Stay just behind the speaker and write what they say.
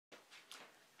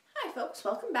folks,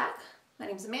 welcome back. My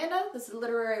name is Amanda, this is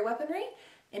Literary Weaponry,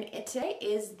 and today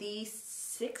is the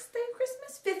 6th day of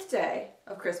Christmas? 5th day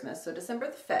of Christmas, so December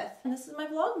the 5th. And this is my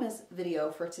Vlogmas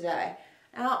video for today.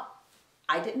 Now,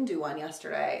 I didn't do one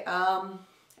yesterday. I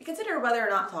consider whether or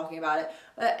not talking about it,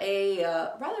 but a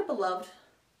rather beloved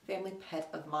family pet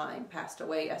of mine passed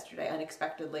away yesterday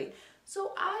unexpectedly,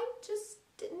 so I just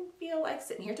didn't feel like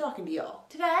sitting here talking to y'all.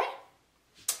 Today,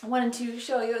 I wanted to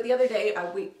show you, the other day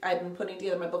I've been putting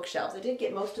together my bookshelves. I did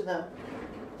get most of them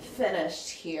finished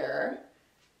here.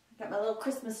 I got my little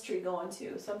Christmas tree going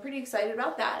too, so I'm pretty excited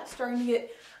about that. Starting to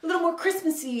get a little more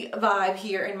Christmassy vibe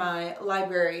here in my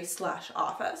library slash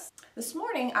office. This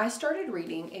morning I started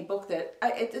reading a book that,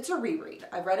 it's a reread.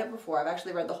 I've read it before. I've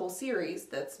actually read the whole series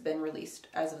that's been released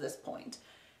as of this point.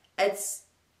 It's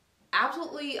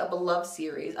absolutely a beloved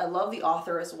series. I love the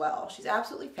author as well. She's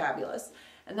absolutely fabulous.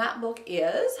 And that book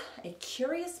is A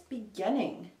Curious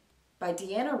Beginning by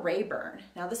Deanna Rayburn.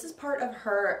 Now this is part of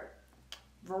her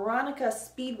Veronica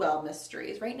Speedwell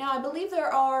mysteries. Right now I believe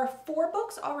there are 4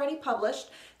 books already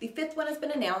published. The 5th one has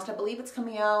been announced. I believe it's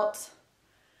coming out,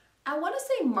 I want to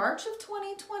say March of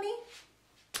 2020.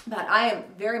 But I am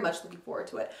very much looking forward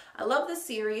to it. I love this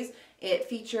series.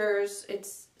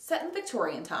 It's set in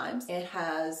Victorian times. It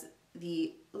has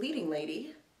the leading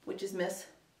lady, which is Miss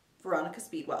Veronica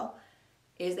Speedwell,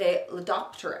 is a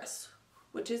lepidopterist,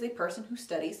 which is a person who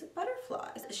studies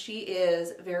butterflies. She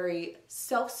is very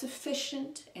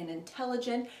self-sufficient and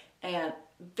intelligent and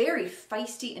very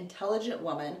feisty, intelligent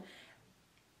woman.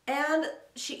 And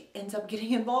she ends up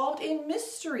getting involved in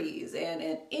mysteries and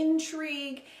in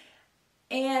intrigue.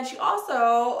 And she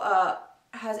also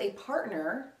has a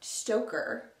partner,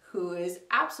 Stoker, who is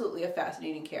absolutely a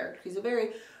fascinating character. He's a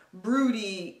very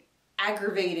broody,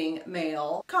 aggravating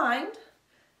male. Kind.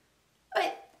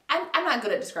 But I'm not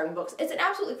good at describing books. It's an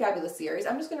absolutely fabulous series.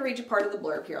 I'm just going to read you part of the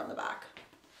blurb here on the back.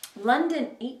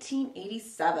 London,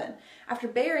 1887. After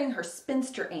burying her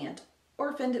spinster aunt,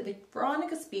 orphaned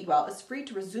Veronica Speedwell is free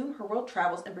to resume her world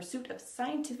travels in pursuit of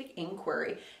scientific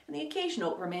inquiry and the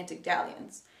occasional romantic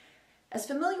dalliance. As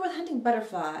familiar with hunting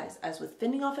butterflies as with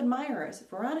fending off admirers,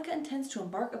 Veronica intends to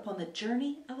embark upon the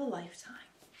journey of a lifetime.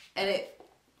 And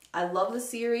I love the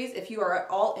series. If you are at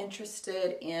all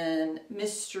interested in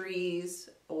mysteries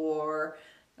or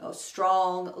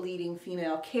strong leading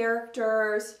female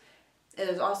characters,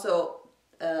 there's also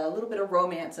a little bit of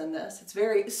romance in this. It's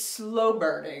very slow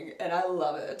burning and I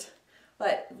love it.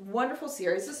 But wonderful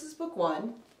series. This is book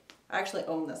 1. I actually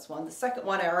own this one. The second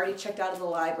one I already checked out of the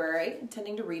library,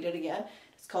 intending to read it again.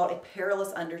 It's called A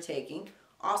Perilous Undertaking.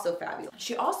 Also fabulous.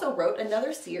 She also wrote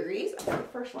another series. I wrote the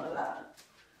first one of that.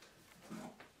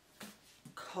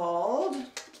 Called,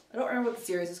 I don't remember what the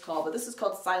series is called, but this is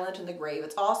called Silent in the Grave.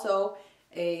 It's also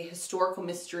a historical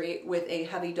mystery with a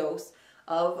heavy dose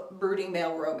of brooding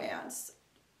male romance.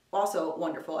 Also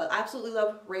wonderful. I absolutely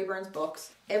love Rayburn's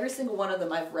books. Every single one of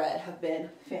them I've read have been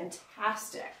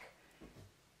fantastic.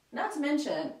 Not to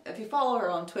mention, if you follow her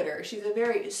on Twitter, she's a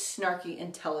very snarky,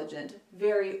 intelligent,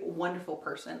 very wonderful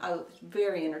person. I was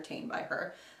very entertained by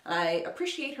her. I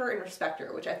appreciate her and respect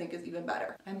her, which I think is even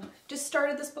better. I just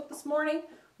started this book this morning,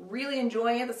 really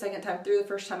enjoying it the second time through. The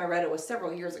first time I read it was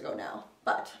several years ago now,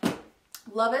 but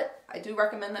love it. I do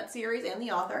recommend that series and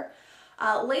the author.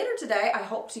 Later today, I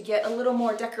hope to get a little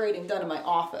more decorating done in my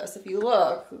office. If you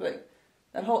look, like,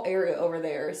 that whole area over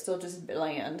there is still just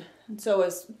bland, and so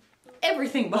is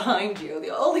everything behind you.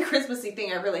 The only Christmassy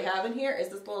thing I really have in here is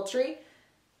this little tree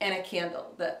and a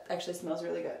candle that actually smells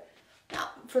really good. Now,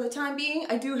 for the time being,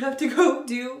 I do have to go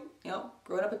do,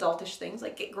 grown up adultish things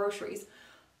like get groceries.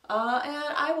 And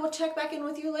I will check back in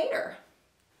with you later.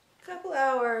 A couple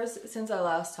hours since I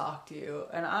last talked to you,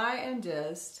 and I am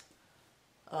just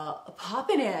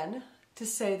popping in to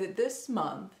say that this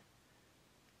month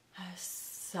has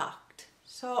sucked.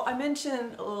 So I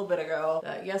mentioned a little bit ago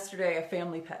that yesterday a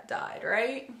family pet died,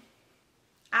 right?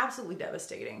 Absolutely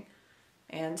devastating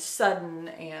and sudden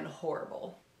and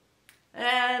horrible.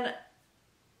 And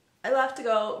I left to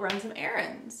go run some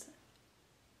errands.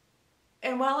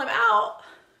 And while I'm out,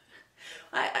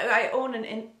 I own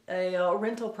a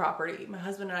rental property. My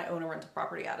husband and I own a rental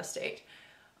property out of state.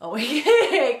 We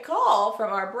get a call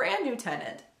from our brand new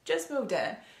tenant, just moved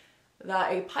in,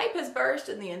 that a pipe has burst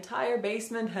and the entire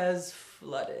basement has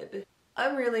flooded.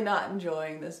 I'm really not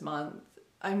enjoying this month.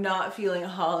 I'm not feeling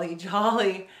holly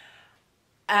jolly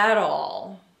at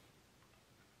all.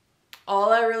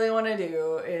 All I really want to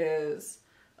do is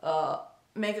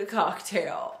make a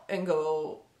cocktail and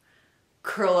go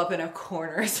curl up in a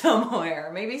corner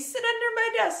somewhere. Maybe sit under my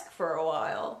desk for a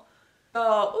while.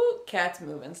 Oh, ooh, cat's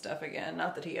moving stuff again.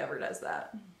 Not that he ever does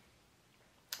that.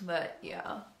 But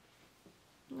yeah.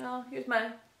 No, here's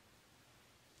my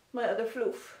other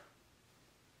floof.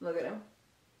 Look at him.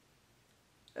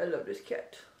 I love this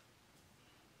cat.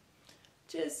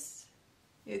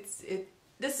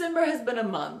 December has been a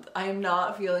month. I am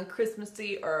not feeling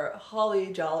Christmassy or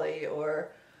holly jolly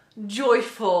or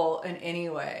joyful in any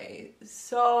way.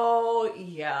 So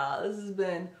yeah, this has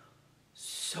been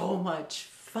so much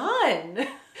fun.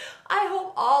 I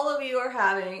hope all of you are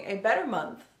having a better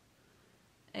month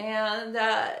and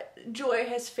that joy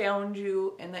has found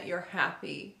you and that you're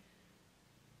happy.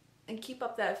 And keep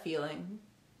up that feeling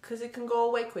because it can go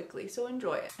away quickly, so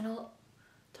enjoy it. And I'll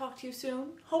talk to you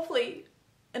soon, hopefully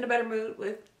in a better mood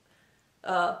with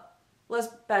less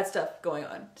bad stuff going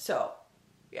on. So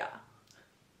yeah.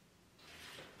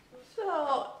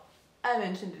 So I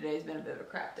mentioned today's been a bit of a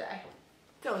crap day.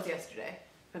 That was yesterday,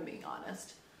 if I'm being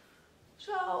honest.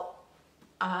 So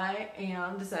I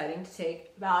am deciding to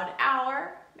take about an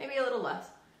hour, maybe a little less,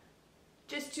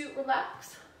 just to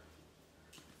relax,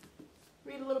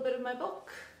 read a little bit of my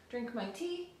book, drink my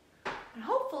tea, and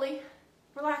hopefully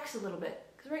relax a little bit,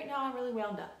 because right now I'm really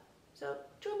wound up. So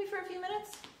join me for a few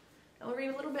minutes, and we'll read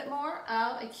a little bit more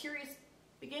of A Curious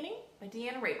Beginning by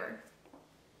Deanna Rayburn.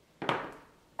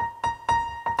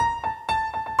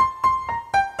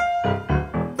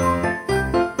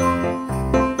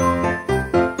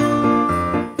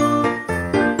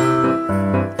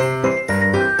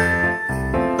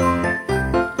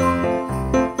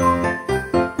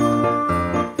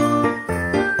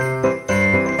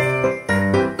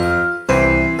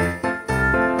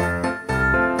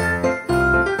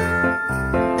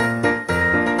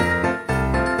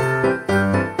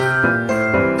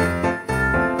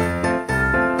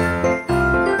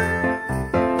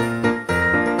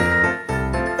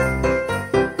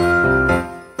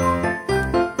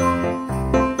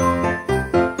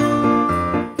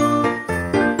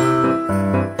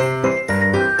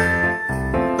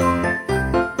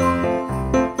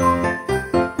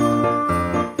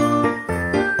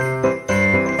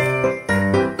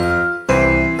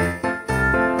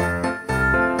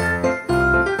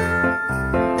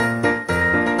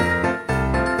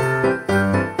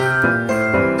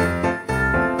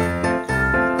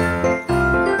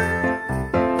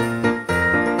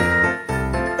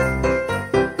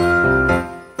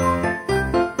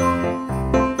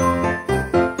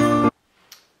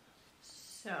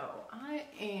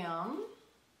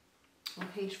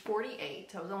 Page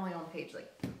 48. I was only on page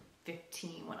like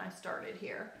 15 when I started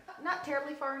here. Not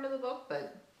terribly far into the book,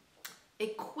 but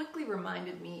it quickly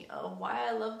reminded me of why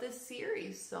I love this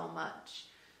series so much.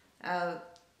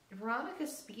 Veronica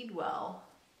Speedwell,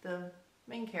 the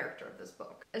main character of this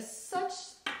book, is such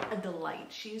a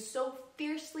delight. She is so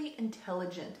fiercely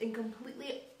intelligent and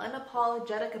completely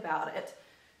unapologetic about it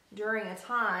during a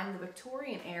time, the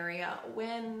Victorian era,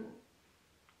 when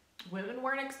women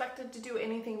weren't expected to do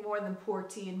anything more than pour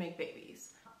tea and make babies.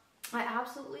 I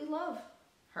absolutely love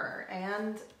her.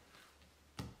 And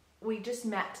we just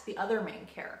met the other main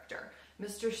character,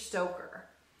 Mr. Stoker.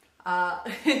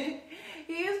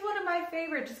 He is one of my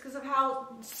favorites just because of how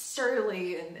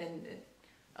surly and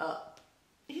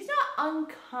he's not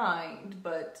unkind,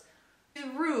 but he's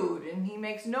rude and he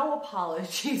makes no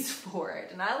apologies for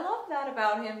it. And I love that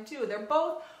about him too. They're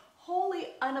both wholly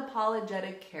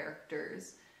unapologetic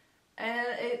characters. And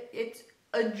it's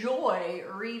a joy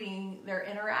reading their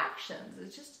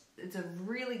interactions. It's a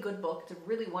really good book. It's a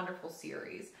really wonderful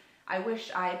series. I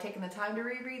wish I had taken the time to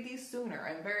reread these sooner.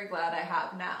 I'm very glad I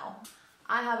have now.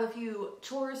 I have a few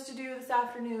chores to do this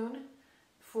afternoon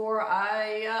before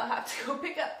I have to go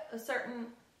pick up a certain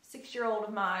 6-year-old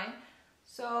of mine.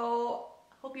 So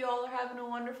hope you all are having a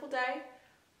wonderful day.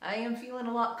 I am feeling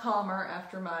a lot calmer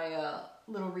after my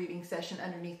little reading session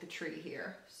underneath the tree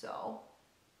here. So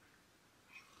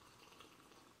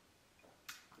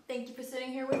thank you for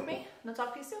sitting here with me, and I'll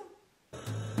talk to you soon.